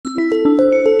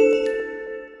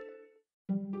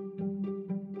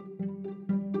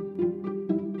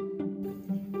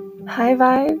High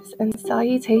vibes and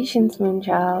salutations,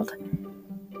 Moonchild.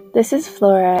 This is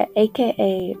Flora,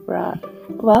 aka Ra.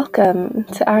 Welcome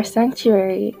to our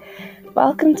sanctuary.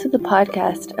 Welcome to the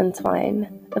podcast Entwine,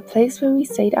 a place where we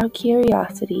sate our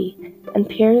curiosity and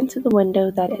peer into the window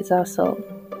that is our soul,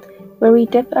 where we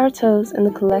dip our toes in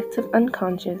the collective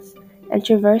unconscious and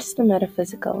traverse the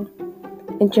metaphysical,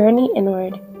 and journey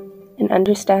inward in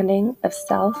understanding of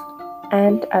self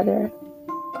and other.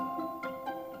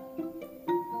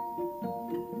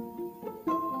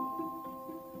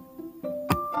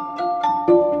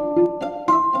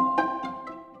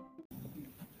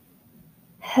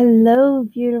 Hello,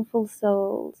 beautiful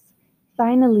souls.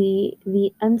 Finally,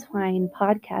 the Untwine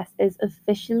podcast is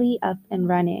officially up and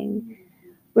running.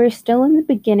 We're still in the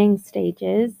beginning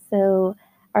stages, so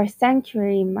our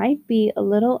sanctuary might be a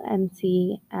little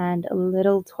empty and a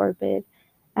little torpid,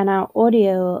 and our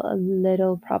audio a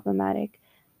little problematic.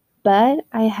 But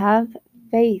I have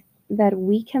faith that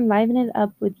we can liven it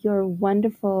up with your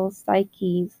wonderful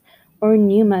psyches or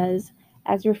pneumas,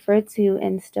 as referred to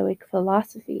in Stoic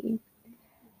philosophy.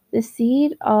 The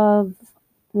seed of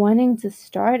wanting to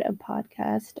start a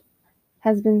podcast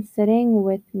has been sitting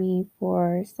with me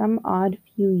for some odd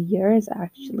few years,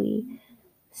 actually.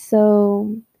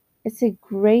 So it's a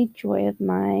great joy of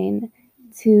mine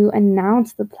to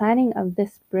announce the planning of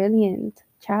this brilliant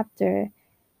chapter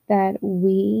that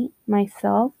we,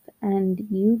 myself, and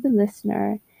you, the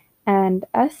listener, and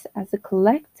us as a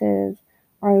collective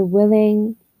are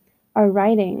writing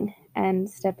and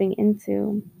stepping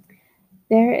into.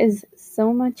 There is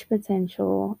so much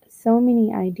potential, so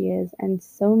many ideas, and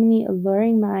so many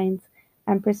alluring minds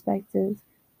and perspectives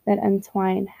that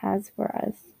Untwine has for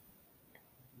us.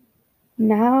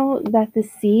 Now that the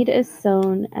seed is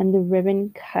sown and the ribbon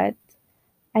cut,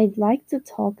 I'd like to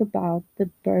talk about the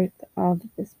birth of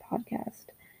this podcast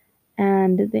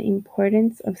and the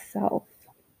importance of self.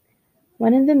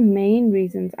 One of the main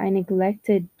reasons I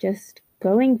neglected just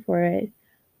going for it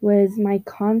was my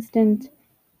constant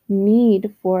need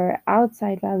for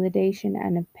outside validation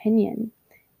and opinion,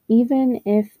 even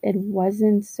if it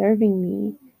wasn't serving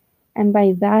me. And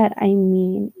by that, I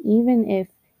mean, even if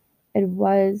it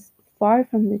was far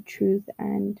from the truth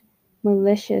and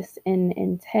malicious in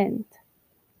intent.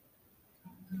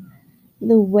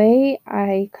 The way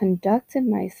I conducted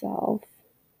myself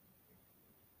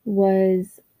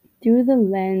was through the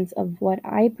lens of what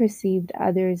I perceived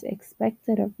others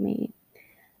expected of me.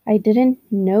 I didn't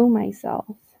know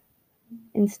myself.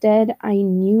 Instead, I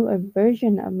knew a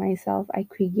version of myself I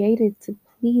created to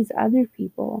please other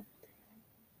people.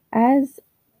 As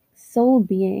soul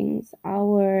beings,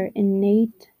 our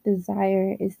innate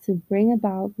desire is to bring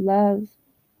about love,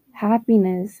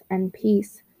 happiness, and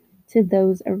peace to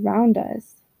those around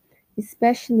us,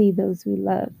 especially those we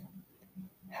love.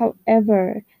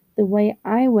 However, the way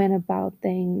I went about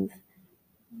things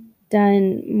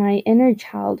done my inner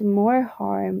child more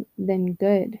harm than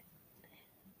good.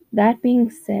 That being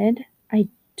said, I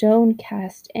don't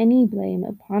cast any blame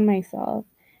upon myself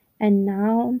and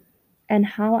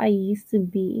how I used to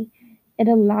be. It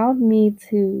allowed me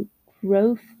to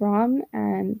grow from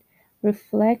and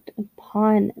reflect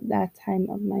upon that time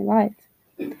of my life.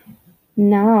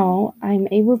 Now I'm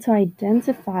able to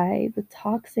identify the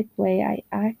toxic way I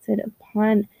acted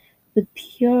upon the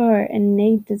pure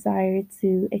innate desire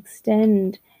to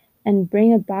extend and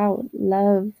bring about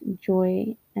love,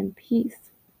 joy, and peace.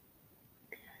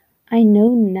 I know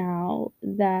now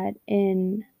that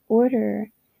in order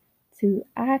to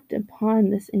act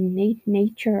upon this innate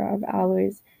nature of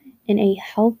ours in a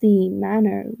healthy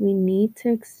manner, we need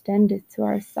to extend it to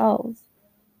ourselves.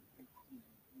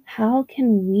 How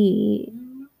can we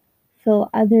fill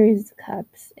others'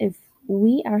 cups if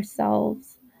we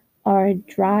ourselves are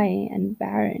dry and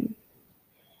barren?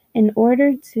 In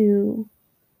order to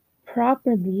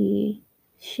properly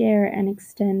share and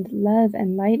extend love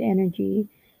and light energy,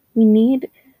 we need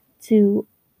to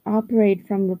operate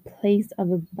from a place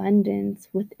of abundance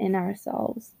within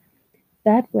ourselves.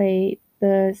 That way,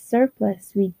 the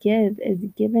surplus we give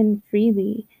is given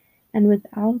freely and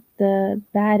without the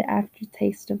bad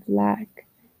aftertaste of lack.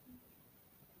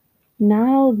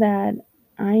 Now that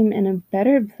I'm in a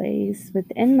better place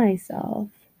within myself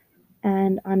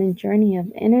and on a journey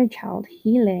of inner child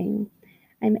healing,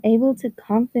 I'm able to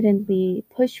confidently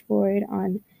push forward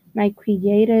on my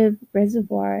creative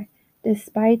reservoir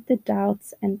despite the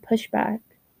doubts and pushback.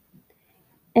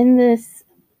 In this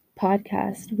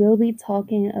podcast, we'll be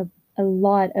talking a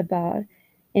lot about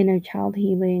inner child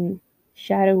healing,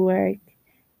 shadow work,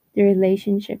 the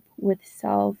relationship with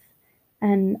self,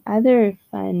 and other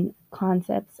fun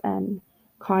concepts and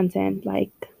content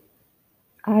like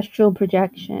astral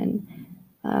projection,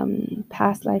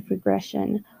 past life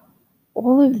regression,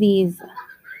 all of these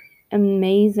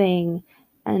amazing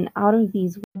and out of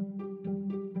these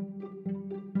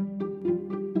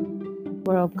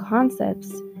world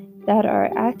concepts that are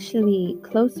actually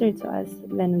closer to us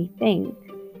than we think.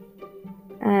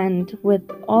 And with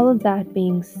all of that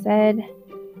being said,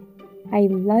 I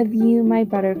love you, my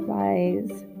butterflies.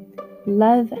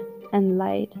 Love and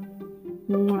light.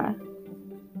 Mwah.